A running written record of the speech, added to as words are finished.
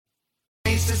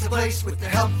is the place with the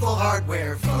helpful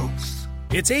hardware, folks.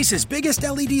 It's Ace's biggest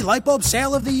LED light bulb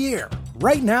sale of the year.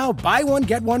 Right now, buy one,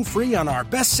 get one free on our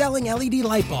best-selling LED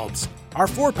light bulbs. Our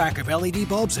 4-pack of LED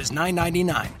bulbs is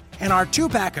 $9.99, and our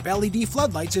 2-pack of LED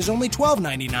floodlights is only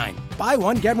 $12.99. Buy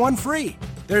one, get one free.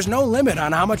 There's no limit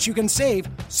on how much you can save,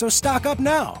 so stock up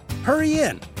now. Hurry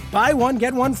in. Buy one,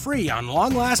 get one free on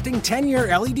long-lasting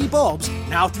 10-year LED bulbs,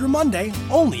 now through Monday,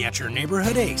 only at your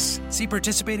neighborhood Ace. See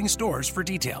participating stores for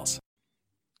details.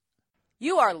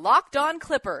 You are Locked On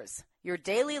Clippers, your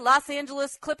daily Los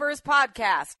Angeles Clippers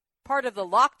podcast, part of the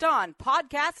Locked On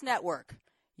Podcast Network.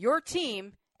 Your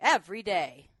team every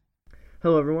day.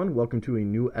 Hello, everyone. Welcome to a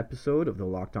new episode of the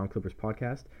Locked On Clippers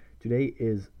podcast. Today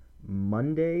is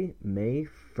Monday, May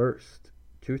 1st,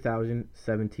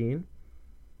 2017,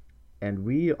 and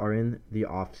we are in the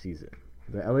off-season.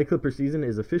 The LA Clippers season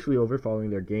is officially over following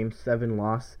their Game 7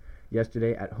 loss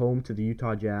yesterday at home to the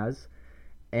Utah Jazz,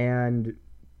 and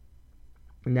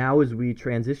now as we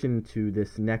transition to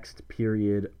this next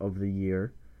period of the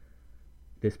year,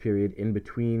 this period in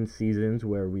between seasons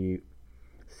where we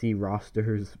see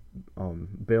rosters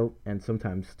built and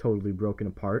sometimes totally broken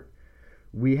apart,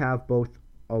 we have both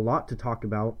a lot to talk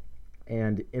about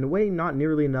and, in a way, not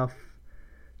nearly enough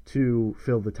to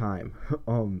fill the time.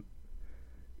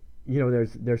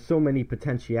 There's so many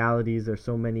potentialities, there's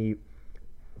so many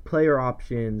player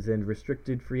options and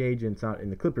restricted free agents, not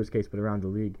in the Clippers case, but around the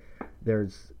league.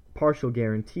 There's partial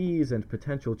guarantees and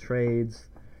potential trades,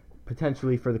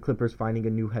 potentially for the Clippers finding a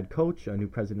new head coach, a new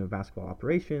president of basketball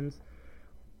operations.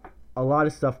 A lot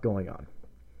of stuff going on.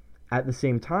 At the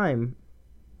same time,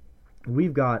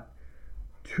 we've got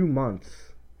 2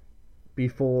 months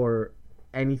before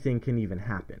anything can even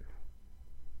happen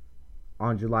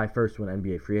on July 1st when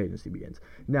NBA free agency begins.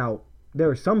 Now, there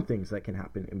are some things that can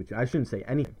happen in between. I shouldn't say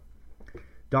anything.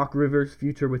 Doc Rivers'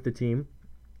 future with the team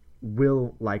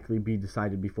will likely be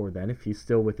decided before then. If he's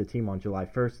still with the team on July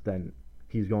 1st, then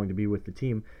he's going to be with the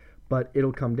team. But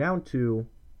it'll come down to,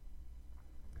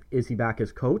 is he back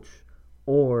as coach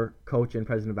or coach and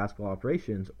president of basketball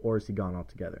operations, or is he gone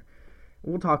altogether?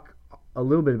 We'll talk a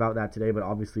little bit about that today, but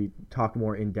obviously talk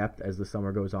more in depth as the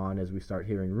summer goes on, as we start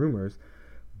hearing rumors.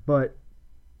 But,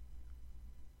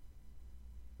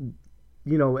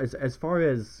 as far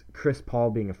as Chris Paul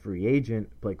being a free agent,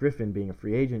 Blake Griffin being a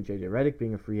free agent, JJ Redick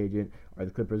being a free agent, are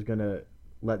the Clippers going to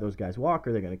let those guys walk?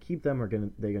 Are they going to keep them? Are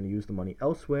they going to use the money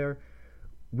elsewhere?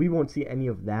 We won't see any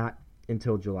of that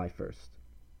until July 1st.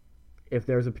 If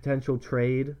there's a potential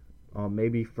trade,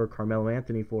 maybe for Carmelo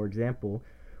Anthony, for example,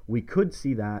 we could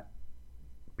see that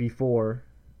before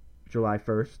July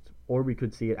 1st, or we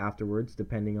could see it afterwards,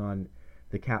 depending on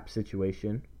the cap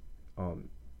situation.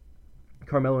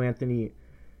 Carmelo Anthony,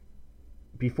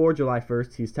 before July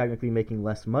 1st, he's technically making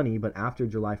less money, but after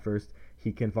July 1st,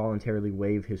 he can voluntarily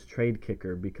waive his trade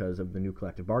kicker because of the new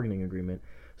collective bargaining agreement.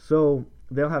 So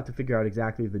they'll have to figure out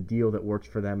exactly the deal that works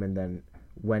for them and then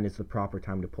when is the proper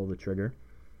time to pull the trigger.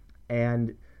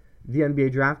 And the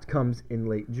NBA draft comes in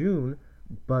late June,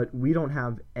 but we don't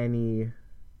have any...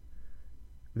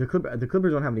 The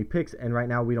Clippers don't have any picks, and right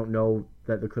now we don't know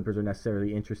that the Clippers are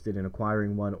necessarily interested in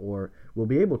acquiring one or will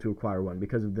be able to acquire one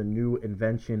because of the new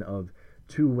invention of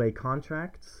two-way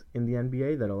contracts in the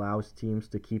NBA that allows teams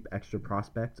to keep extra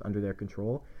prospects under their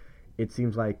control. It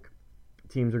seems like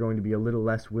teams are going to be a little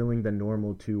less willing than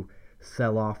normal to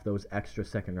sell off those extra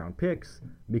second-round picks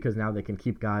because now they can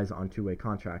keep guys on two-way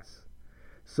contracts.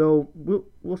 So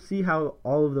we'll see how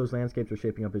all of those landscapes are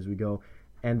shaping up as we go.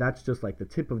 And that's just like the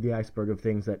tip of the iceberg of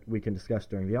things that we can discuss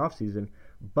during the offseason.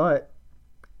 But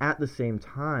at the same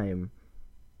time,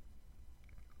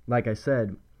 like I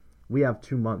said, we have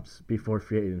 2 months before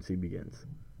free agency begins.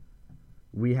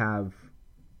 We have,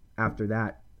 after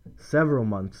that, several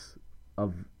months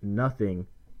of nothing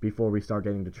before we start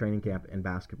getting to training camp and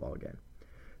basketball again.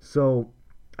 So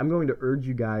I'm going to urge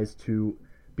you guys to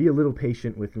be a little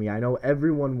patient with me. I know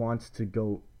everyone wants to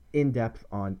go in depth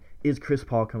on, is Chris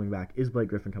Paul coming back? Is Blake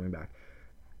Griffin coming back?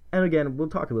 And again, we'll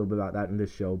talk a little bit about that in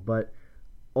this show, but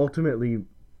ultimately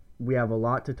we have a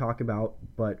lot to talk about,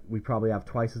 but we probably have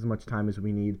twice as much time as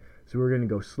we need. So we're going to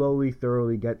go slowly,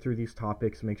 thoroughly, get through these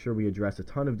topics, make sure we address a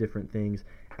ton of different things,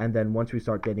 and then once we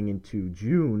start getting into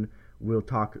June, we'll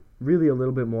talk really a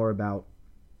little bit more about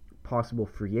possible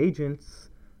free agents,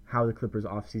 how the Clippers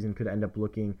offseason could end up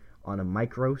looking on a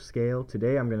micro scale.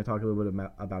 Today I'm going to talk a little bit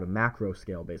about a macro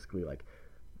scale, basically like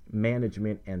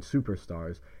management and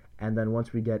superstars. And then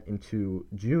once we get into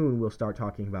June, we'll start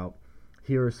talking about,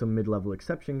 here are some mid-level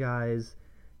exception guys.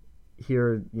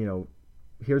 Here,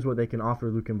 here's what they can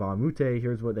offer Luc Mbah a Moute.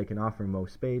 Here's what they can offer Mo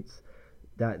Spates.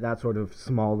 That sort of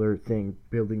smaller thing,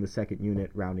 building the second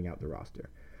unit, rounding out the roster.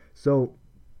 So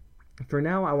for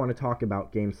now, I want to talk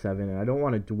about Game 7, and I don't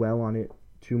want to dwell on it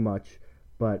too much,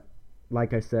 but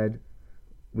like I said,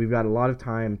 we've got a lot of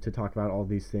time to talk about all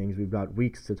these things. We've got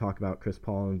weeks to talk about Chris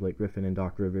Paul and Blake Griffin and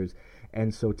Doc Rivers.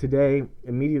 And so today,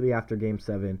 immediately after Game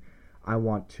 7, I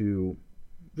want to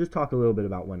just talk a little bit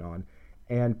about what went on.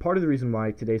 And part of the reason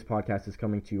why today's podcast is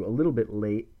coming to you a little bit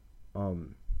late,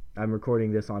 I'm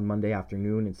recording this on Monday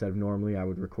afternoon instead of normally I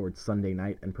would record Sunday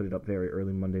night and put it up very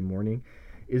early Monday morning,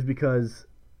 is because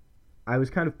I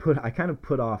kind of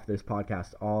put off this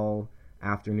podcast all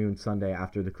afternoon Sunday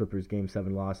after the Clippers Game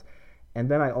 7 loss. And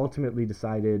then I ultimately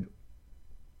decided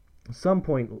some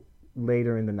point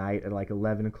later in the night at like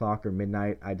 11 o'clock or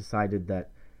midnight, I decided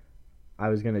that I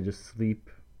was going to just sleep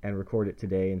and record it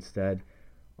today instead.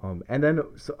 And then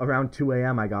around 2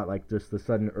 a.m. I got like just the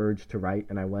sudden urge to write,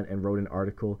 and I went and wrote an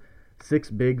article, 6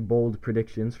 big, bold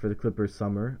predictions for the Clippers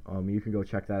summer. You can go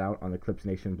check that out on the Clips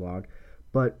Nation blog.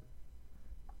 But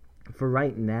for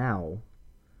right now,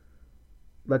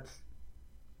 let's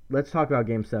talk about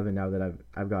Game 7 now that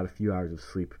I've got a few hours of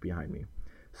sleep behind me.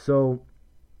 So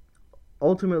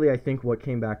ultimately, I think what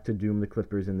came back to doom the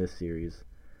Clippers in this series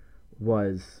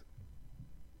was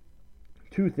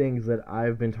two things that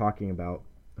I've been talking about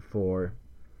for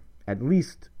at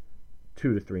least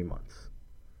 2 to 3 months,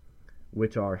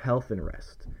 which are health and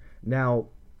rest. Now,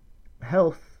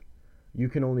 health, you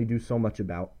can only do so much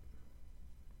about.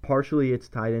 Partially it's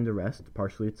tied into rest,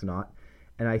 partially it's not.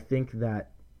 And I think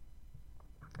that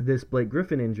this Blake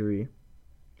Griffin injury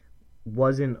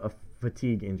wasn't a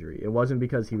fatigue injury. It wasn't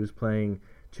because he was playing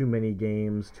too many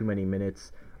games, too many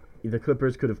minutes. The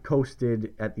Clippers could have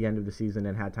coasted at the end of the season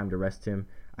and had time to rest him.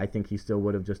 I think he still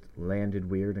would have just landed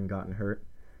weird and gotten hurt.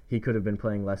 He could have been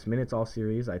playing less minutes all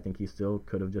series. I think he still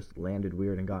could have just landed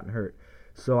weird and gotten hurt.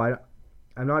 So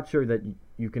I'm not sure that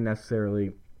you can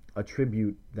necessarily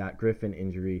attribute that Griffin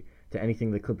injury to anything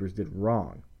the Clippers did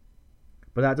wrong.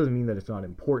 But that doesn't mean that it's not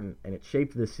important, and it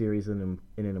shaped this series in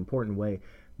an important way,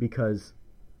 because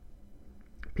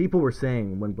people were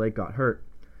saying when Blake got hurt,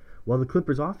 well, the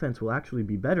Clippers' offense will actually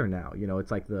be better now. You know,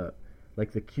 it's like the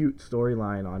cute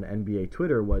storyline on NBA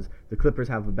Twitter was the Clippers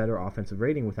have a better offensive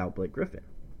rating without Blake Griffin.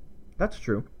 That's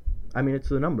true. I mean, it's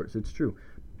the numbers. It's true.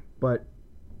 But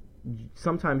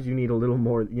sometimes you need a little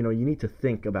more, you need to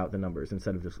think about the numbers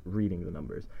instead of just reading the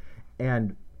numbers.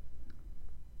 And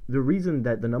the reason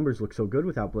that the numbers look so good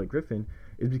without Blake Griffin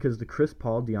is because the Chris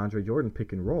Paul, DeAndre Jordan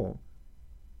pick and roll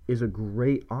is a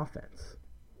great offense.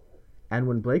 And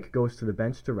when Blake goes to the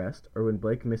bench to rest, or when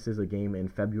Blake misses a game in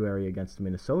February against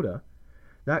Minnesota,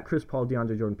 that Chris Paul,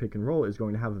 DeAndre Jordan pick and roll is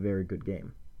going to have a very good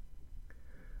game.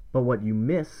 But what you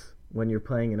miss when you're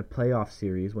playing in a playoff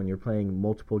series, when you're playing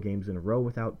multiple games in a row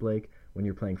without Blake, when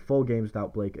you're playing full games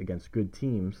without Blake against good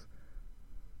teams,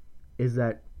 is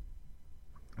that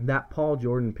Paul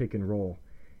Jordan pick and roll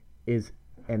is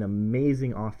an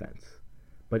amazing offense,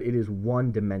 but it is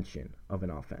one dimension of an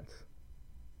offense.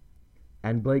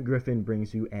 And Blake Griffin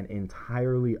brings you an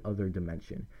entirely other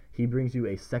dimension. He brings you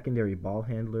a secondary ball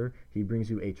handler. He brings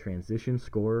you a transition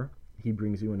scorer. He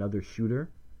brings you another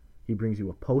shooter. He brings you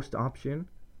a post option.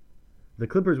 The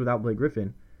Clippers without Blake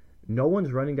Griffin, no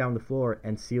one's running down the floor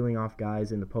and sealing off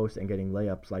guys in the post and getting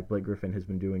layups like Blake Griffin has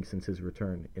been doing since his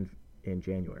return in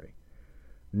January.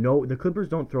 No, the Clippers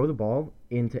don't throw the ball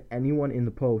into anyone in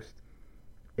the post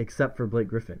except for Blake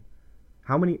Griffin.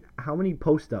 How many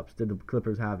post-ups did the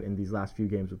Clippers have in these last few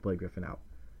games with Blake Griffin out?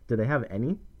 Did they have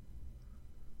any?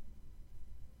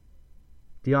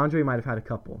 DeAndre might have had a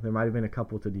couple. There might have been a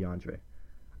couple to DeAndre.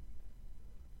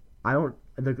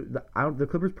 The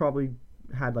Clippers probably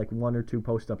had like 1 or 2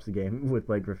 post-ups a game with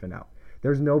Blake Griffin out.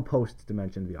 There's no post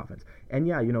dimension to the offense. And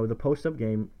yeah, the post-up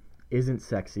game isn't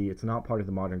sexy. It's not part of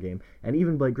the modern game. And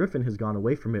even Blake Griffin has gone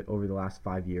away from it over the last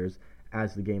 5 years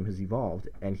as the game has evolved,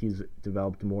 and he's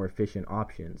developed more efficient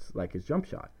options like his jump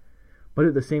shot. But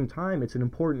at the same time, it's an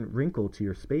important wrinkle to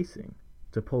your spacing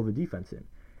to pull the defense in,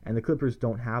 and the Clippers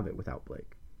don't have it without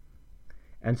Blake.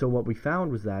 And so what we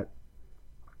found was that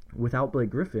without Blake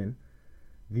Griffin,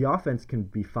 the offense can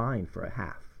be fine for a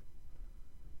half.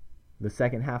 The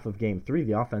second half of Game 3,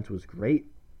 the offense was great.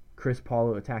 Chris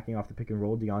Paul attacking off the pick and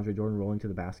roll, DeAndre Jordan rolling to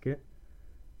the basket.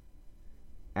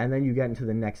 And then you get into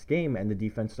the next game, and the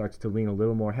defense starts to lean a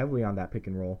little more heavily on that pick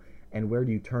and roll. And where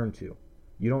do you turn to?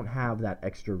 You don't have that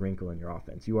extra wrinkle in your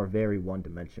offense. You are very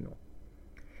one-dimensional.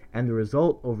 And the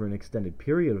result over an extended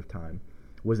period of time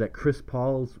was that Chris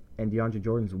Paul's and DeAndre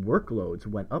Jordan's workloads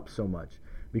went up so much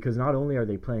because not only are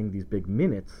they playing these big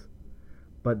minutes,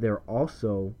 but they're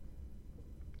also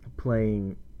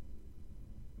playing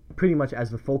pretty much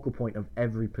as the focal point of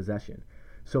every possession.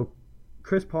 So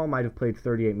Chris Paul might have played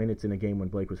 38 minutes in a game when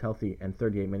Blake was healthy and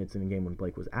 38 minutes in a game when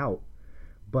Blake was out.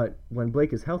 But when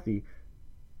Blake is healthy,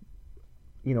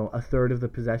 a third of the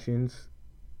possessions,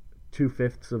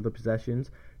 2/5 of the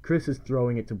possessions, Chris is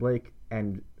throwing it to Blake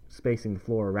and spacing the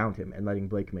floor around him and letting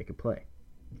Blake make a play.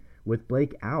 With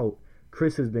Blake out,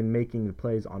 Chris has been making the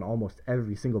plays on almost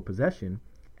every single possession,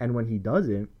 and when he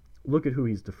doesn't, look at who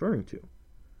he's deferring to.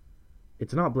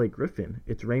 It's not Blake Griffin,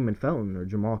 it's Raymond Felton or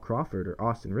Jamal Crawford or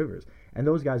Austin Rivers, and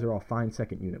those guys are all fine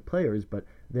second-unit players, but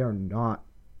they're not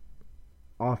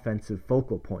offensive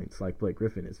focal points like Blake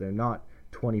Griffin is. They're not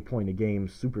 20-point-a-game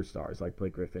superstars like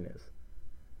Blake Griffin is.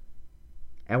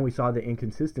 And we saw the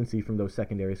inconsistency from those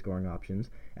secondary scoring options,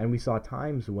 and we saw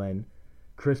times when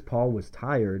Chris Paul was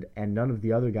tired and none of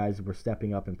the other guys were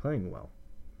stepping up and playing well.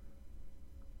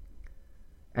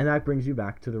 And that brings you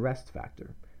back to the rest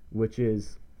factor, which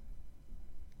is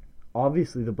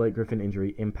obviously the Blake Griffin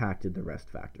injury impacted the rest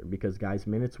factor because guys'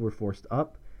 minutes were forced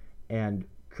up and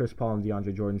Chris Paul and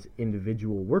DeAndre Jordan's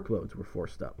individual workloads were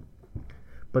forced up.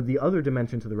 But the other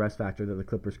dimension to the rest factor that the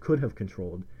Clippers could have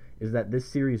controlled is that this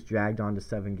series dragged on to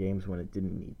 7 games when it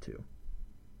didn't need to.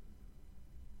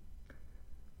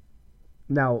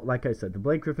 Now, like I said, the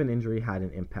Blake Griffin injury had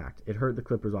an impact. It hurt the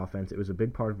Clippers' offense. It was a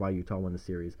big part of why Utah won the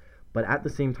series. But at the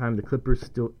same time, the Clippers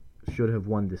still should have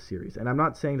won this series. And I'm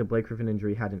not saying the Blake Griffin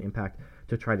injury had an impact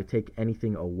to try to take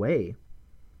anything away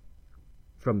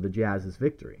from the Jazz's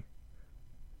victory.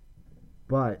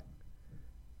 But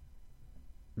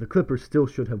the Clippers still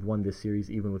should have won this series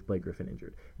even with Blake Griffin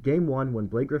injured. Game 1, when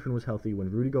Blake Griffin was healthy,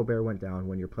 when Rudy Gobert went down,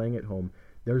 when you're playing at home,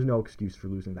 there's no excuse for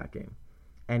losing that game.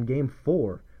 And Game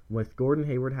 4, with Gordon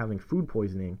Hayward having food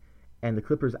poisoning and the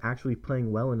Clippers actually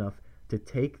playing well enough to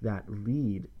take that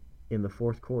lead in the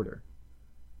fourth quarter,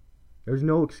 there's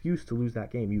no excuse to lose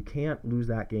that game. You can't lose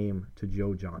that game to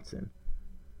Joe Johnson.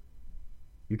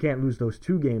 You can't lose those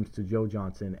 2 games to Joe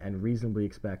Johnson and reasonably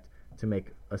expect to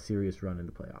make a serious run in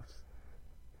the playoffs.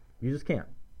 You just can't.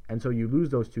 And so you lose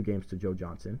those 2 games to Joe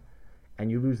Johnson,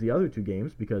 and you lose the other 2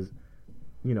 games because,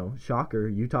 shocker,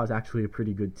 Utah's actually a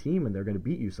pretty good team and they're going to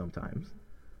beat you sometimes.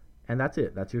 And that's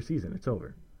it. That's your season. It's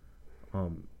over.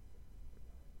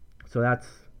 So that's,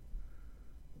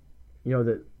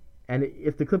 and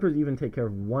if the Clippers even take care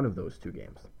of one of those 2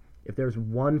 games, if there's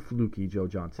one fluky Joe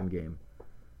Johnson game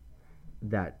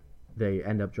that they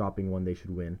end up dropping one they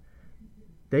should win,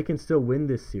 they can still win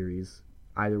this series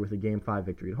either with a Game 5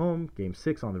 victory at home, Game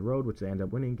 6 on the road, which they end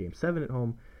up winning, Game 7 at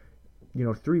home.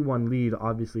 3-1 lead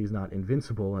obviously is not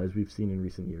invincible as we've seen in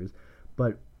recent years,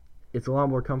 but it's a lot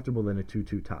more comfortable than a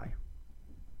 2-2 tie.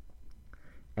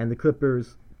 And the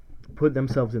Clippers put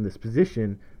themselves in this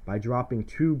position by dropping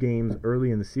 2 games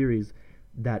early in the series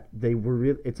that they were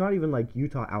it's not even like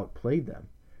Utah outplayed them.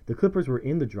 The Clippers were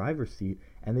in the driver's seat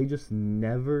and they just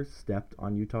never stepped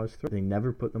on Utah's throat. They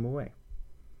never put them away.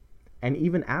 And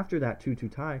even after that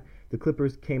 2-2 tie, the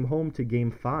Clippers came home to Game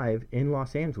 5 in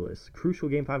Los Angeles, crucial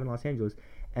Game 5 in Los Angeles,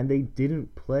 and they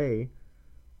didn't play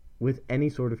with any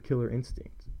sort of killer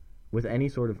instinct,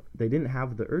 they didn't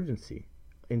have the urgency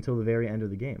until the very end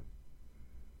of the game.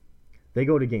 They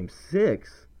go to Game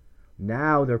 6,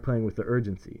 now they're playing with the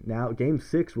urgency. Now, Game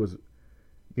 6 was,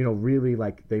 really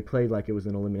like they played like it was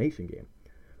an elimination game.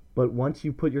 But once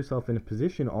you put yourself in a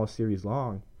position all series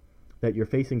long that you're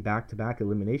facing back-to-back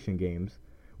elimination games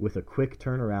with a quick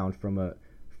turnaround from a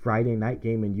Friday night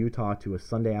game in Utah to a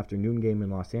Sunday afternoon game in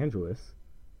Los Angeles,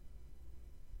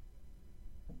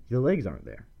 the legs aren't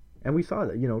there. And we saw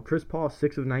that, Chris Paul,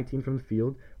 6 of 19 from the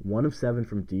field, 1 of 7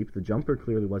 from deep. The jumper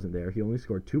clearly wasn't there. He only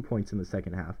scored 2 points in the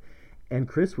second half. And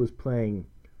Chris was playing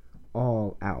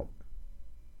all out,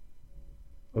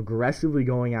 aggressively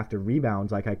going after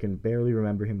rebounds like I can barely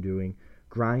remember him doing,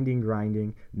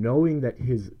 grinding, knowing that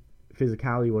his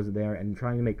physicality wasn't there and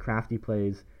trying to make crafty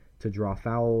plays to draw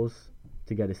fouls,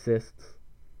 to get assists.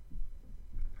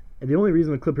 And the only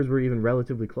reason the Clippers were even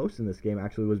relatively close in this game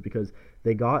actually was because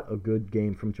they got a good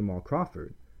game from Jamal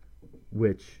Crawford,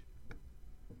 which,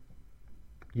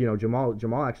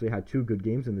 Jamal actually had 2 good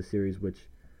games in the series, which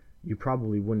you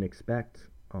probably wouldn't expect.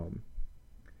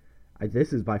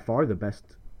 This is by far the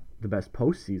best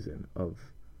postseason of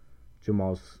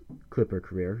Jamal's Clipper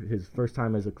career. His first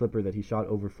time as a Clipper that he shot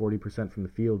over 40% from the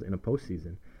field in a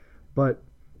postseason. But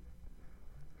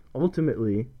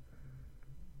ultimately,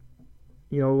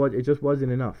 it just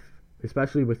wasn't enough.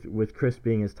 Especially with Chris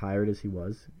being as tired as he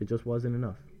was. It just wasn't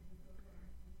enough.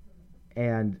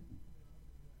 And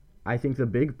I think the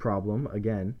big problem,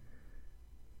 again,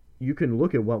 you can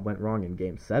look at what went wrong in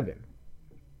Game 7.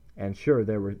 And sure,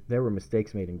 there were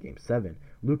mistakes made in Game 7.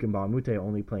 Luc Mbah a Moute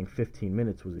only playing 15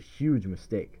 minutes was a huge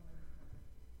mistake.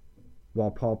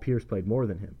 while Paul Pierce played more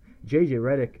than him. J.J.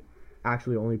 Redick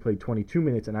actually only played 22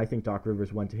 minutes, and I think Doc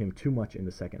Rivers went to him too much in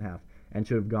the second half and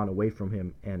should have gone away from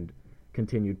him and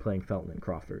continued playing Felton and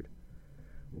Crawford.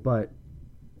 But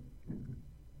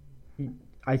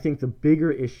I think the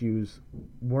bigger issues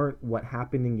weren't what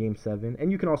happened in Game 7,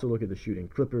 and you can also look at the shooting.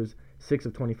 Clippers, 6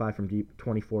 of 25 from deep,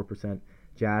 24%.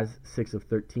 Jazz, 6 of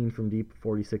 13 from deep,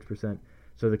 46%.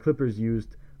 So the Clippers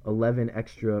used 11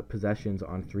 extra possessions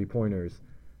on three-pointers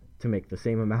to make the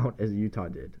same amount as Utah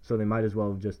did. So they might as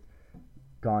well have just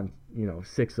gone,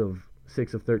 6 of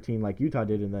 13 like Utah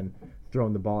did, and then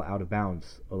thrown the ball out of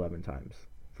bounds 11 times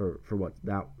for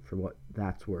what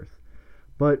that's worth.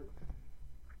 But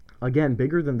again,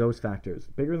 bigger than those factors,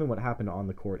 bigger than what happened on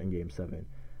the court in Game 7,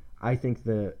 I think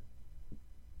the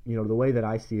way that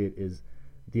I see it is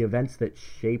the events that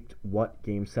shaped what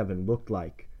Game 7 looked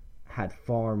like had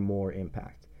far more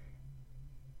impact.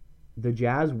 The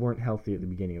Jazz weren't healthy at the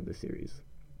beginning of the series.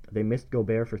 They missed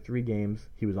Gobert for 3 games.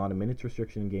 He was on a minutes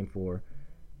restriction in Game 4.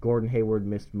 Gordon Hayward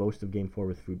missed most of Game 4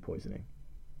 with food poisoning.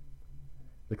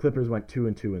 The Clippers went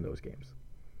 2-2 in those games.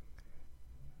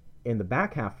 In the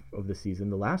back half of the season,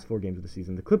 the last 4 games of the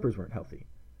season, the Clippers weren't healthy.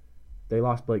 They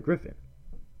lost Blake Griffin.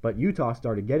 But Utah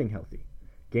started getting healthy.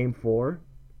 Game 4,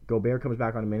 Gobert comes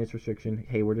back on a minutes restriction.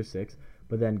 Hayward is 6.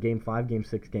 But then Game 5, Game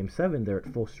 6, Game 7, they're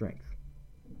at full strength.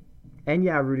 And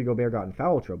yeah, Rudy Gobert got in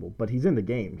foul trouble, but he's in the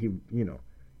game.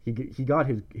 He got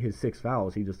his 6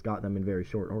 fouls. He just got them in very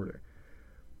short order.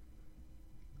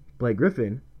 Blake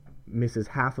Griffin misses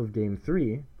half of Game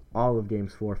 3, all of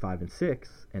Games 4, 5, and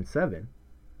 6, and 7.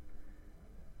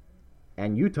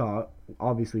 And Utah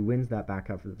obviously wins that back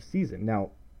half of the season. Now,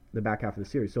 the back half of the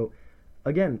series. So,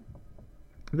 again,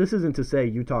 this isn't to say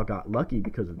Utah got lucky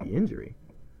because of the injury.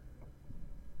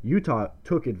 Utah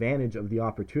took advantage of the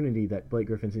opportunity that Blake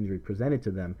Griffin's injury presented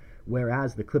to them,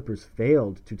 whereas the Clippers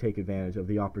failed to take advantage of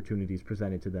the opportunities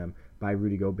presented to them by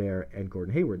Rudy Gobert and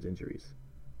Gordon Hayward's injuries.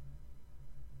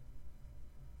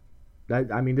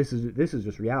 This is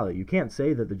just reality. You can't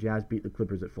say that the Jazz beat the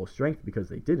Clippers at full strength because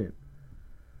they didn't.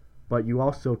 But you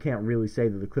also can't really say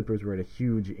that the Clippers were at a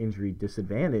huge injury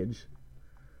disadvantage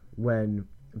when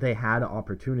they had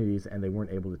opportunities and they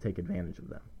weren't able to take advantage of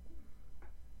them.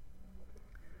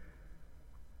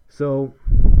 So,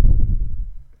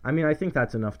 I think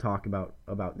that's enough talk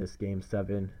about this Game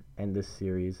 7 and this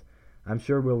series. I'm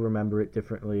sure we'll remember it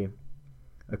differently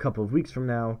a couple of weeks from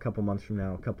now, a couple months from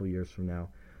now, a couple years from now.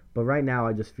 But right now,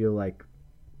 I just feel like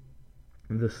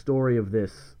the story of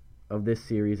this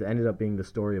series ended up being the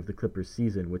story of the Clippers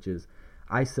season, which is,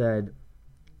 I said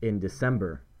in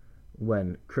December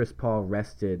when Chris Paul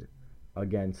rested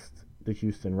against the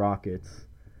Houston Rockets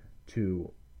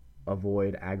to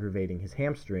avoid aggravating his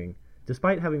hamstring,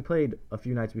 despite having played a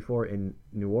few nights before in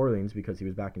New Orleans because he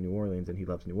was back in New Orleans and he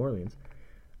loves New Orleans.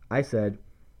 I said,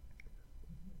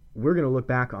 we're going to look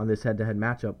back on this head-to-head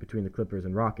matchup between the Clippers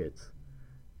and Rockets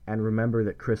and remember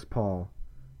that Chris Paul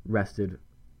rested,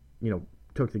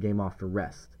 took the game off for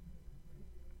rest.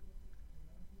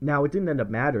 Now, it didn't end up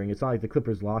mattering. It's not like the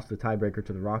Clippers lost the tiebreaker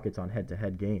to the Rockets on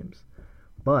head-to-head games.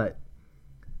 But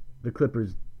the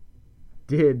Clippers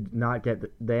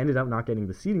they ended up not getting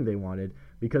the seeding they wanted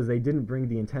because they didn't bring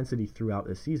the intensity throughout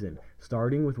the season,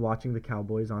 starting with watching the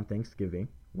Cowboys on Thanksgiving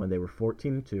when they were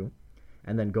 14-2,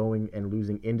 and then going and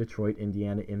losing in Detroit,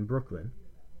 Indiana, in Brooklyn.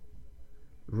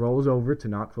 Rolls over to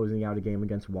not closing out a game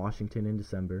against Washington in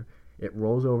December. It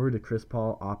rolls over to Chris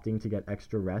Paul opting to get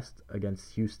extra rest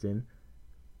against Houston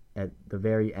at the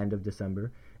very end of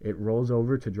December. It rolls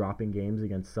over to dropping games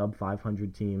against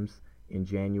sub-500 teams in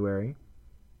January.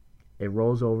 It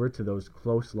rolls over to those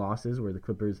close losses where the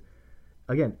Clippers,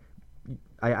 again,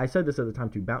 I said this at the time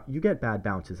too, you get bad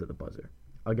bounces at the buzzer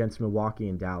against Milwaukee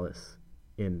and Dallas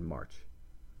in March.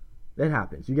 That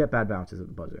happens. You get bad bounces at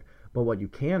the buzzer. But what you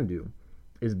can do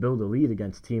is build a lead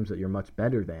against teams that you're much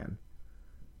better than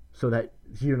so that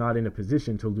you're not in a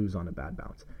position to lose on a bad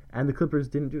bounce. And the Clippers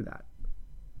didn't do that.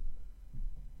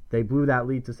 They blew that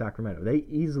lead to Sacramento. They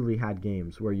easily had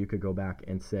games where you could go back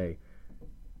and say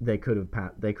they could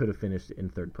have finished in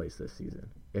third place this season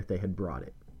if they had brought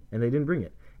it. And they didn't bring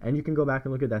it. And you can go back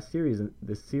and look at this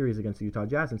series against the Utah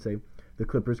Jazz and say the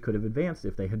Clippers could have advanced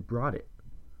if they had brought it.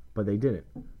 But they didn't.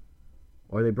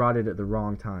 Or they brought it at the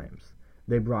wrong times.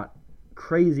 They brought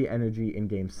crazy energy in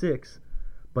Game 6,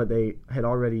 but they had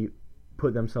already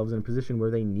put themselves in a position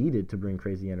where they needed to bring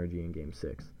crazy energy in Game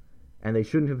 6. And they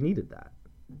shouldn't have needed that.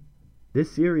 This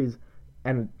series,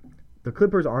 and the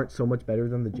Clippers aren't so much better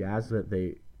than the Jazz that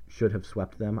they should have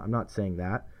swept them. I'm not saying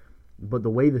that. But the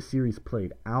way the series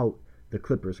played out, the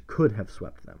Clippers could have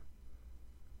swept them.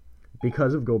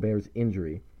 Because of Gobert's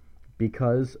injury,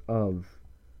 because of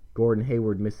Gordon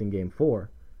Hayward missing Game 4,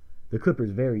 the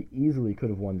Clippers very easily could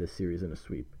have won this series in a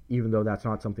sweep, even though that's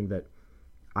not something that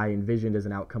I envisioned as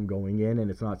an outcome going in,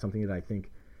 and it's not something that I think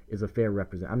is a fair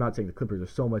represent. I'm not saying the Clippers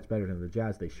are so much better than the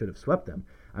Jazz they should have swept them.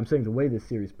 I'm saying the way this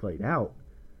series played out,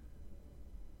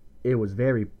 it was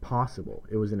very possible.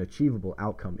 It was an achievable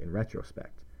outcome in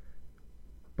retrospect.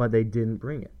 But they didn't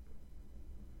bring it.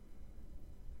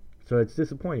 So it's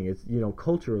disappointing. It's,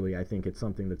 culturally, I think it's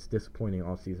something that's disappointing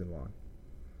all season long.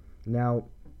 Now,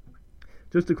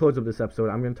 just to close up this episode,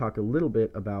 I'm going to talk a little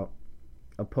bit about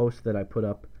a post that I put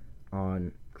up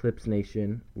on Clips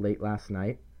Nation late last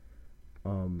night.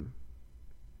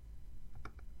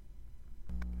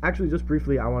 Actually, just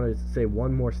briefly, I wanted to say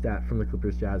one more stat from the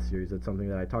Clippers-Jazz series. That's something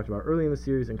that I talked about early in the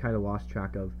series and kind of lost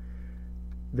track of.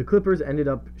 The Clippers ended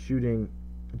up shooting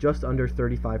just under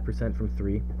 35% from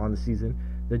 3 on the season.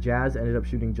 The Jazz ended up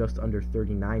shooting just under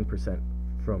 39%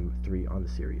 from 3 on the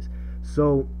series.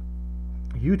 So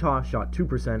Utah shot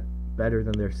 2% better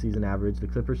than their season average. The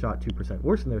Clippers shot 2%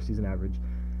 worse than their season average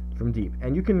from deep.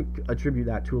 And you can attribute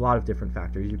that to a lot of different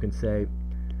factors. You can say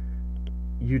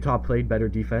Utah played better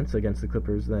defense against the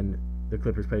Clippers than the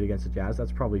Clippers played against the Jazz.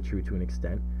 That's probably true to an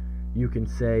extent. You can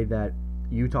say that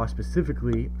Utah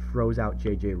specifically froze out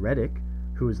J.J. Redick,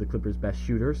 who is the Clippers' best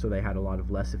shooter, so they had a lot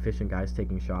of less efficient guys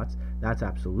taking shots. That's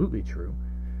absolutely true.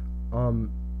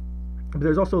 But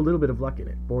there's also a little bit of luck in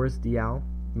it. Boris Diaw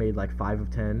made like 5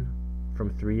 of 10 from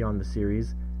 3 on the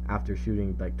series after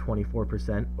shooting like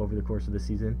 24% over the course of the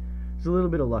season. There's a little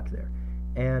bit of luck there.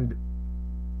 And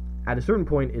at a certain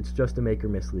point, it's just a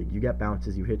make-or-miss league. You get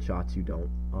bounces, you hit shots, you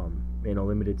don't, in a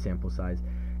limited sample size.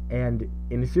 And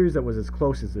in a series that was as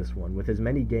close as this one, with as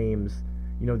many games,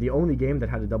 the only game that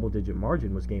had a double-digit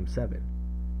margin was Game 7.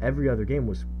 Every other game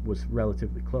was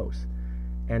relatively close.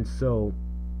 And so,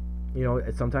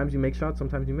 sometimes you make shots,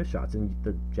 sometimes you miss shots. And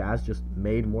the Jazz just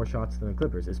made more shots than the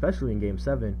Clippers, especially in Game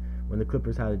 7 when the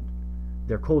Clippers had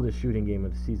their coldest shooting game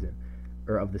of the season,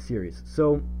 or of the series.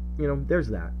 So, there's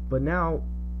that. But now,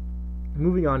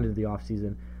 moving on to the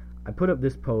offseason, I put up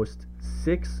this post,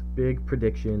 6 big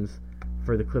predictions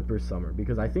for the Clippers summer,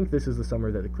 because I think this is the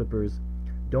summer that the Clippers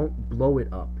don't blow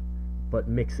it up, but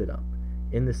mix it up,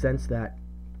 in the sense that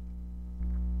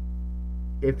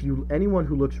anyone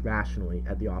who looks rationally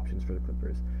at the options for the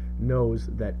Clippers knows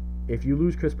that if you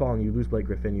lose Chris Paul and you lose Blake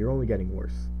Griffin, you're only getting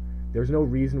worse. There's no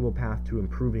reasonable path to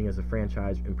improving as a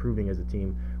franchise, improving as a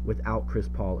team, without Chris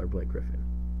Paul or Blake Griffin.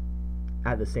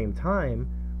 At the same time,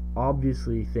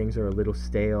 obviously things are a little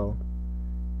stale,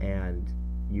 and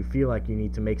you feel like you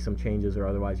need to make some changes, or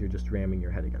otherwise you're just ramming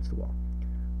your head against the wall.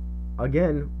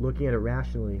 Again, looking at it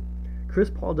rationally, Chris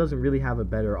Paul doesn't really have a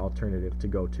better alternative to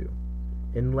go to,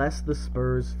 unless the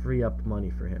Spurs free up money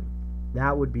for him.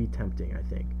 That would be tempting, I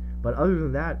think. But other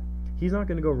than that, he's not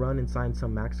going to go run and sign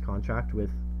some max contract with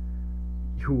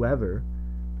whoever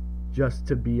just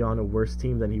to be on a worse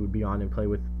team than he would be on and play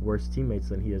with worse teammates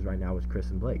than he is right now with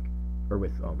Chris and Blake, or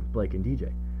with Blake and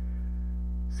DJ.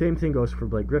 Same thing goes for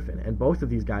Blake Griffin, and both of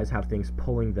these guys have things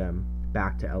pulling them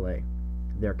back to LA.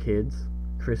 Their kids,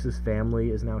 Chris's family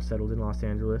is now settled in Los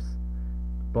Angeles.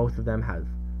 Both of them have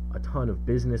a ton of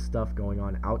business stuff going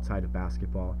on outside of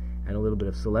basketball, and a little bit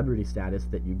of celebrity status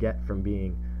that you get from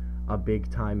being a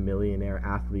big-time millionaire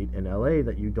athlete in LA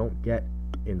that you don't get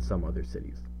in some other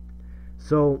cities.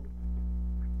 So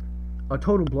a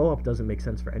total blow-up doesn't make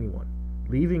sense for anyone.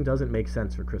 Leaving doesn't make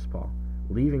sense for Chris Paul.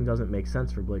 Leaving doesn't make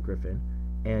sense for Blake Griffin.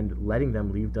 And letting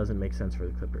them leave doesn't make sense for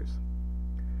the Clippers.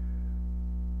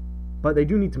 But they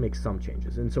do need to make some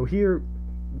changes. And so here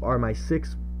are my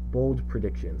 6 bold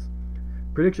predictions.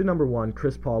 Prediction number 1,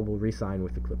 Chris Paul will re-sign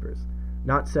with the Clippers.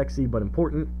 Not sexy, but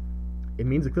important. It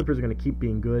means the Clippers are going to keep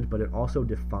being good, but it also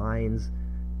defines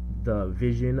the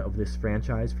vision of this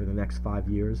franchise for the next 5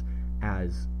 years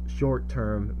as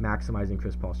short-term maximizing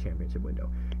Chris Paul's championship window.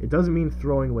 It doesn't mean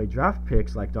throwing away draft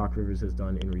picks like Doc Rivers has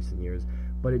done in recent years,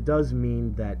 but it does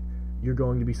mean that you're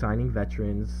going to be signing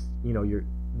veterans.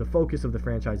 The focus of the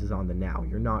franchise is on the now.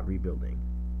 You're not rebuilding.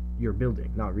 You're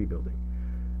building, not rebuilding.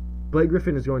 Blake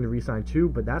Griffin is going to re-sign too,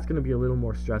 but that's going to be a little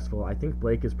more stressful. I think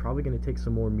Blake is probably going to take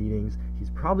some more meetings. He's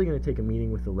probably going to take a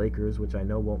meeting with the Lakers, which I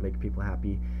know won't make people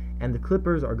happy. And the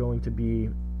Clippers are going to be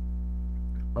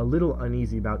a little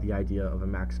uneasy about the idea of a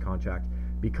max contract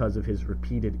because of his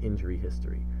repeated injury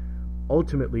history.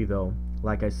 Ultimately, though,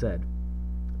 like I said,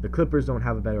 the Clippers don't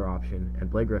have a better option, and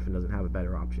Blake Griffin doesn't have a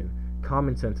better option.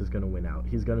 Common sense is going to win out.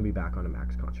 He's going to be back on a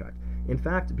max contract. In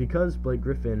fact, because Blake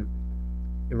Griffin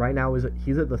right now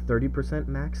he's at the 30%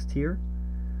 max tier,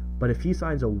 but if he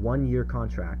signs a 1-year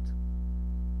contract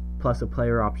plus a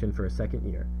player option for a second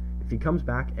year, if he comes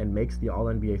back and makes the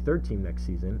All-NBA third team next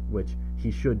season, which he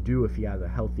should do if he has a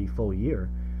healthy full year,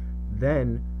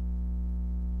 then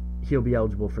he'll be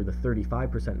eligible for the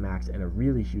 35% max and a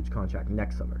really huge contract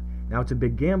next summer. Now, it's a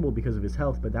big gamble because of his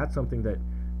health, but that's something that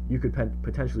you could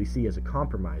potentially see as a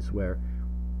compromise, where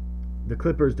the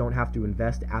Clippers don't have to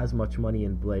invest as much money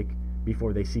in Blake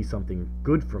before they see something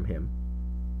good from him.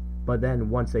 But then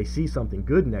once they see something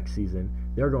good next season,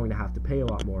 they're going to have to pay a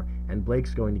lot more, and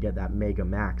Blake's going to get that mega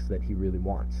max that he really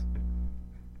wants.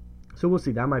 So we'll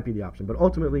see. That might be the option. But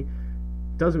ultimately,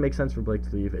 it doesn't make sense for Blake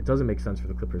to leave. It doesn't make sense for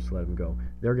the Clippers to let him go.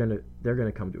 They're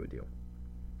gonna come to a deal.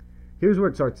 Here's where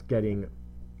it starts getting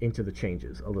into the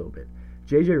changes a little bit.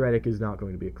 JJ Redick is not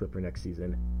going to be a Clipper next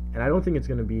season, and I don't think it's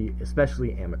going to be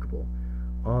especially amicable.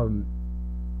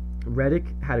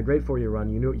 Redick had a great 4-year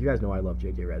run. You guys know I love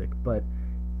JJ Redick, but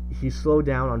he slowed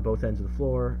down on both ends of the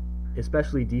floor,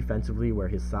 especially defensively, where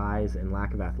his size and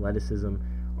lack of athleticism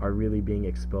are really being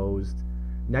exposed.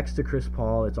 Next to Chris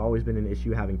Paul, it's always been an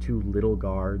issue having two little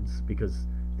guards because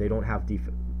they don't have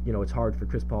it's hard for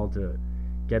Chris Paul to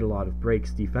get a lot of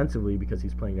breaks defensively because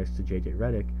he's playing next to JJ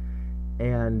Redick,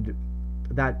 and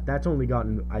that's only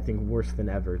gotten, I think, worse than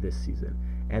ever this season.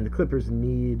 And the Clippers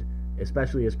need,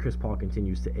 especially as Chris Paul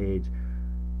continues to age,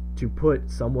 to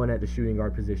put someone at the shooting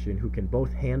guard position who can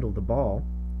both handle the ball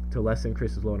to lessen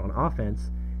Chris's load on offense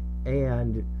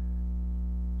and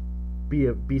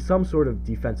be some sort of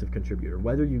defensive contributor.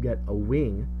 Whether you get a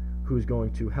wing who's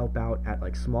going to help out at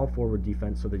like small forward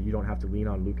defense so that you don't have to lean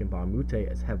on Luc Mbah a Moute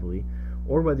as heavily,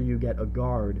 or whether you get a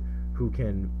guard who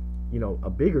can, a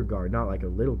bigger guard, not like a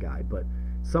little guy, but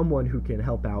someone who can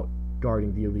help out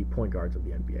guarding the elite point guards of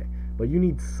the NBA. But you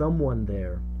need someone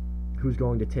there who's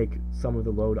going to take some of the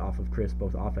load off of Chris,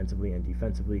 both offensively and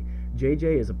defensively.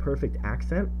 JJ is a perfect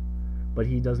accent, but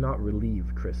he does not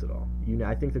relieve Chris at all.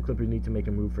 I think the Clippers need to make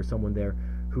a move for someone there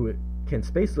who can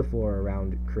space the floor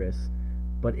around Chris,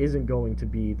 but isn't going to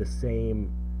be the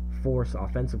same force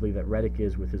offensively that Redick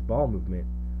is with his ball movement.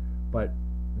 But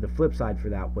the flip side for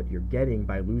that, what you're getting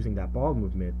by losing that ball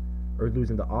movement, or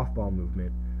losing the off-ball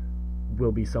movement,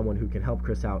 will be someone who can help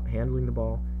Chris out handling the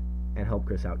ball and help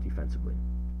Chris out defensively.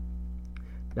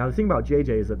 Now, the thing about JJ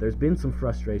is that there's been some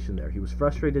frustration there. He was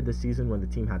frustrated this season when the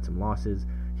team had some losses.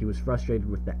 He was frustrated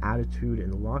with the attitude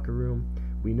in the locker room.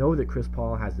 We know that Chris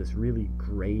Paul has this really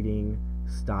grating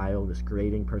style, this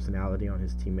grating personality on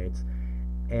his teammates,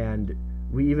 and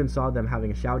we even saw them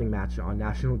having a shouting match on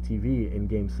national TV in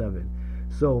Game 7.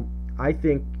 So I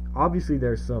think, obviously,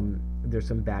 there's some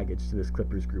baggage to this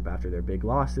Clippers group after their big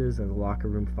losses and the locker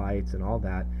room fights and all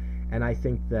that, and I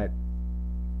think that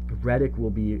Redick will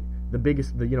be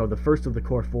the first of the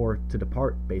core four to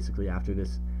depart, basically, after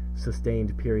this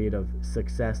sustained period of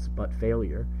success but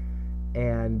failure.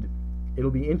 And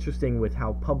it'll be interesting with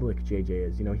how public JJ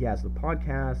is. He has the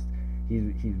podcast,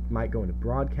 he might go into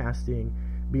broadcasting.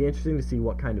 Be interesting to see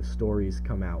what kind of stories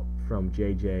come out from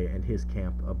JJ and his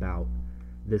camp about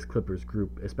this Clippers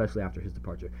group, especially after his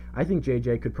departure. I think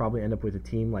JJ could probably end up with a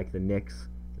team like the Knicks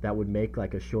that would make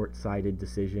like a short-sighted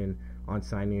decision on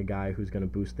signing a guy who's going to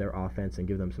boost their offense and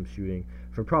give them some shooting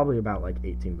for probably about like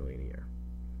 $18 million a year.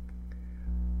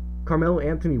 Carmelo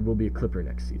Anthony will be a Clipper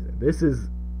next season. This is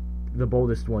the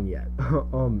boldest one yet.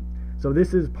 So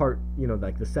this is part,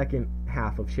 like the second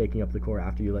half of shaking up the core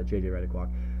after you let JJ Redick walk.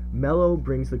 Melo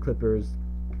brings the Clippers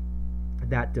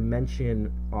that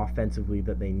dimension offensively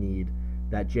that they need,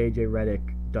 that JJ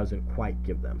Redick doesn't quite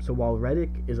give them. So while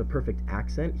Redick is a perfect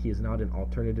accent, he is not an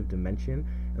alternative dimension.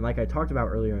 And like I talked about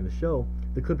earlier in the show,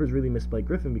 the Clippers really missed Blake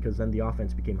Griffin because then the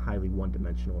offense became highly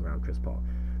one-dimensional around Chris Paul.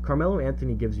 Carmelo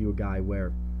Anthony gives you a guy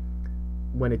where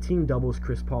when a team doubles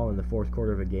Chris Paul in the fourth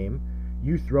quarter of a game,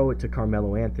 you throw it to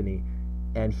Carmelo Anthony,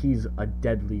 and he's a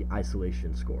deadly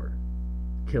isolation scorer.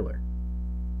 Killer.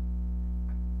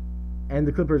 And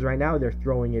the Clippers right now, they're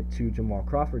throwing it to Jamal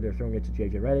Crawford, they're throwing it to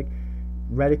JJ Redick.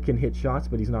 Redick can hit shots,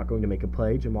 but he's not going to make a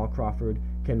play. Jamal Crawford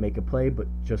can make a play, but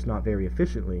just not very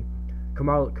efficiently.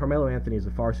 Carmelo Anthony is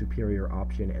a far superior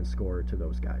option and scorer to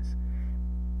those guys.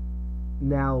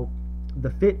 Now, the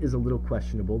fit is a little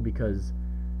questionable because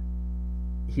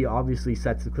he obviously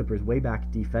sets the Clippers way back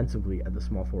defensively at the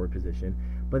small forward position,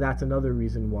 but that's another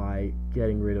reason why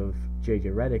getting rid of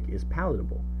JJ Redick is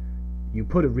palatable. You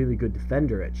put a really good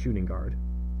defender at shooting guard,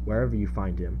 wherever you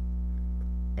find him,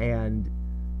 and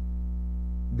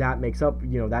that makes up,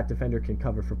 that defender can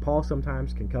cover for Paul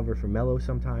sometimes, can cover for Melo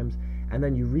sometimes, and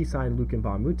then you re-sign Luc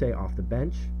Mbah a Moute off the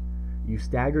bench. You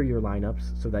stagger your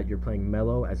lineups so that you're playing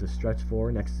Melo as a stretch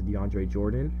four next to DeAndre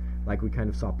Jordan, like we kind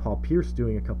of saw Paul Pierce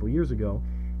doing a couple years ago,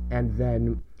 and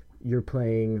then you're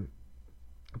playing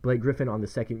Blake Griffin on the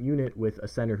second unit with a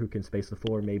center who can space the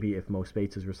floor. Maybe if Mo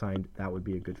Spates is resigned, that would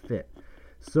be a good fit.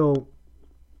 So,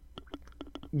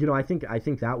 I think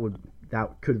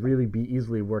that could really be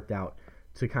easily worked out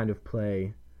to kind of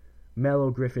play Melo,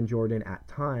 Griffin, Jordan at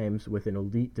times with an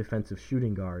elite defensive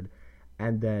shooting guard,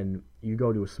 and then you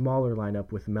go to a smaller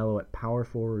lineup with Melo at power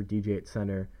forward, DJ at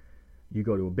center. You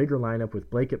go to a bigger lineup with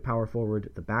Blake at power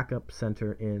forward, the backup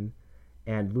center in,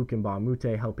 and Luke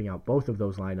Mbah-a-Moute helping out both of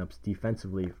those lineups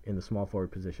defensively in the small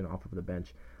forward position off of the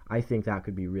bench. I think that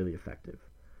could be really effective.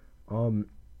 And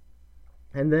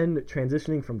then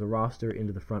transitioning from the roster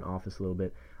into the front office a little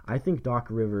bit, I think Doc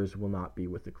Rivers will not be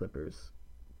with the Clippers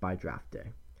by draft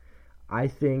day. I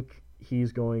think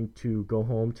he's going to go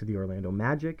home to the Orlando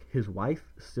Magic. His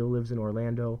wife still lives in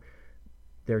Orlando.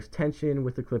 There's tension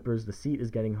with the Clippers. The seat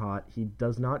is getting hot. He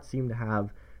does not seem to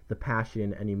have the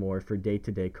passion anymore for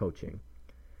day-to-day coaching.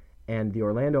 And the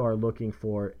Orlando are looking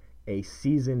for a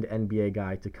seasoned NBA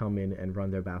guy to come in and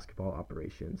run their basketball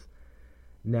operations.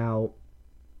 Now,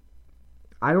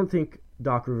 I don't think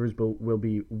Doc Rivers will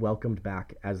be welcomed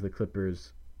back as the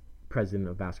Clippers' president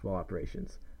of basketball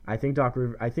operations. I think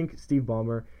Steve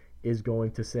Ballmer is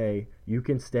going to say, you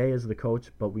can stay as the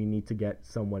coach, but we need to get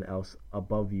someone else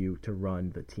above you to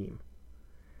run the team.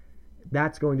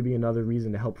 That's going to be another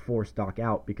reason to help force Doc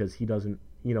out, because he hasn't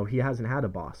had a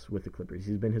boss with the Clippers.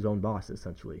 He's been his own boss,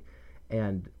 essentially.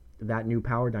 And that new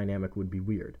power dynamic would be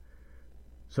weird.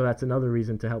 So that's another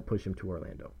reason to help push him to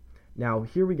Orlando. Now,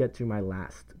 here we get to my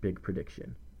last big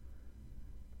prediction.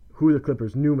 Who the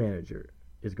Clippers' new manager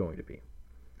is going to be.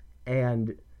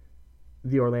 And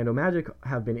the Orlando Magic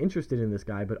have been interested in this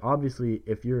guy, but obviously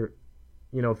if you're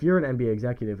an NBA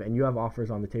executive and you have offers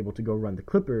on the table to go run the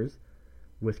Clippers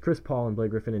with Chris Paul and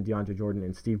Blake Griffin and DeAndre Jordan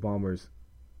and Steve Ballmer's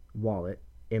wallet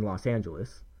in Los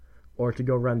Angeles, or to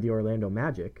go run the Orlando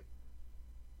Magic,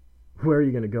 where are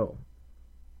you going to go?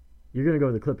 You're going to go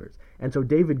to the Clippers. And so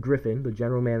David Griffin, the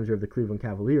general manager of the Cleveland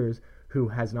Cavaliers, who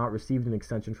has not received an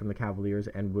extension from the Cavaliers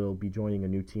and will be joining a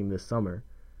new team this summer,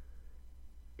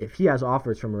 if he has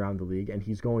offers from around the league, and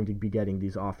he's going to be getting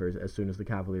these offers as soon as the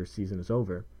Cavaliers season is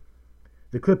over,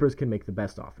 the Clippers can make the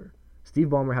best offer. Steve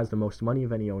Ballmer has the most money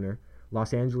of any owner.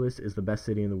 Los Angeles is the best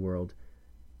city in the world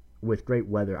with great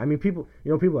weather. I mean, people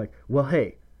are like, well,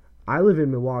 hey, I live in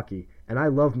Milwaukee, and I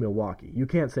love Milwaukee. You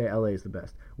can't say LA is the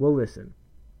best. Well, listen,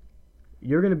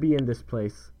 you're going to be in this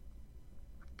place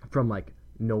from like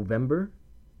November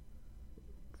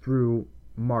through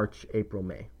March, April,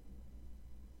 May.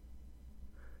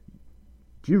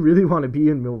 Do you really want to be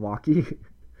in Milwaukee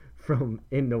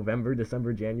in November,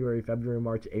 December, January, February,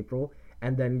 March, April,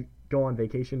 and then go on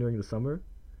vacation during the summer?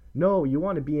 No, you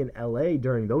want to be in LA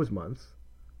during those months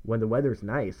when the weather's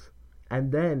nice.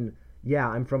 And then, yeah,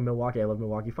 I'm from Milwaukee. I love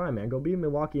Milwaukee. Fine, man. Go be in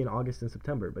Milwaukee in August and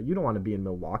September. But you don't want to be in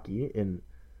Milwaukee in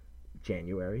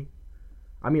January.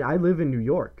 I mean, I live in New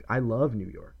York. I love New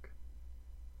York.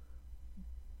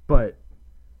 But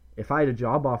if I had a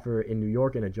job offer in New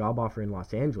York and a job offer in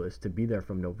Los Angeles to be there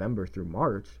from November through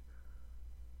March,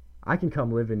 I can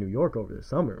come live in New York over the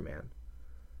summer, man.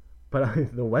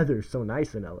 But the weather's so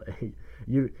nice in LA.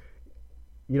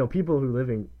 People who live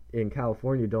in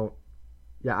California don't.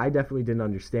 Yeah, I definitely didn't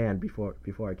understand before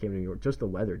I came to New York, just the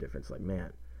weather difference. Like,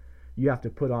 man, you have to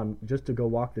put on, just to go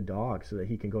walk the dog so that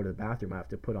he can go to the bathroom, I have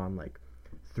to put on like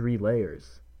 3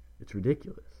 layers. It's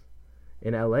ridiculous.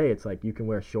 In LA, it's like you can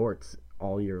wear shorts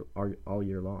all year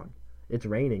long. It's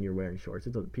raining, you're wearing shorts.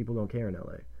 People don't care in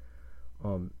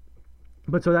LA.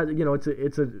 But so that,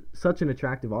 it's such an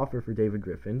attractive offer for David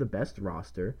Griffin, the best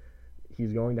roster.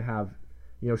 He's going to have,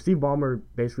 Steve Ballmer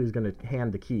basically is going to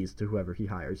hand the keys to whoever he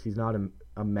hires. He's not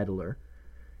a meddler.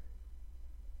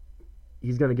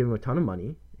 He's going to give him a ton of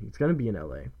money. He's going to be in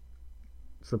LA.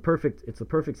 It's the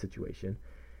perfect situation.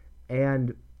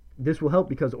 And this will help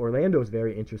because Orlando is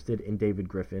very interested in David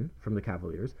Griffin from the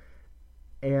Cavaliers.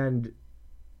 And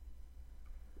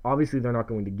obviously they're not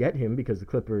going to get him because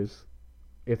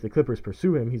if the Clippers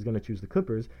pursue him, he's going to choose the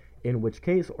Clippers, in which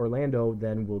case Orlando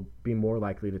then will be more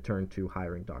likely to turn to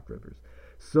hiring Doc Rivers.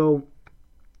 So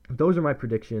those are my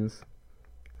predictions.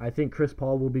 I think Chris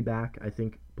Paul will be back. I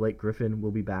think Blake Griffin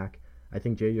will be back. I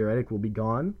think J.J. Redick will be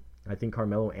gone. I think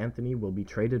Carmelo Anthony will be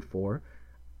traded for.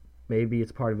 Maybe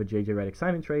it's part of a J.J. Redick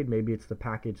sign-and trade. Maybe it's the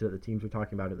package that the teams were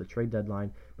talking about at the trade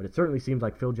deadline. But it certainly seems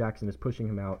like Phil Jackson is pushing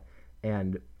him out,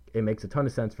 and it makes a ton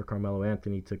of sense for Carmelo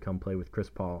Anthony to come play with Chris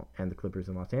Paul and the Clippers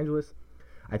in Los Angeles.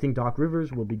 I think Doc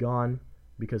Rivers will be gone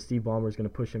because Steve Ballmer is going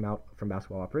to push him out from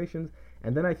basketball operations.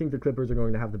 And then I think the Clippers are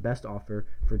going to have the best offer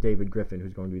for David Griffin,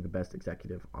 who's going to be the best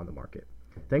executive on the market.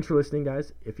 Thanks for listening,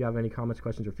 guys. If you have any comments,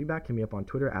 questions, or feedback, hit me up on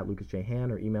Twitter at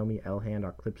LucasJHan or email me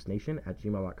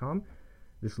lhan.clipsnation@gmail.com.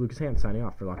 This is Lucas Hand signing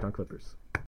off for Locked On Clippers.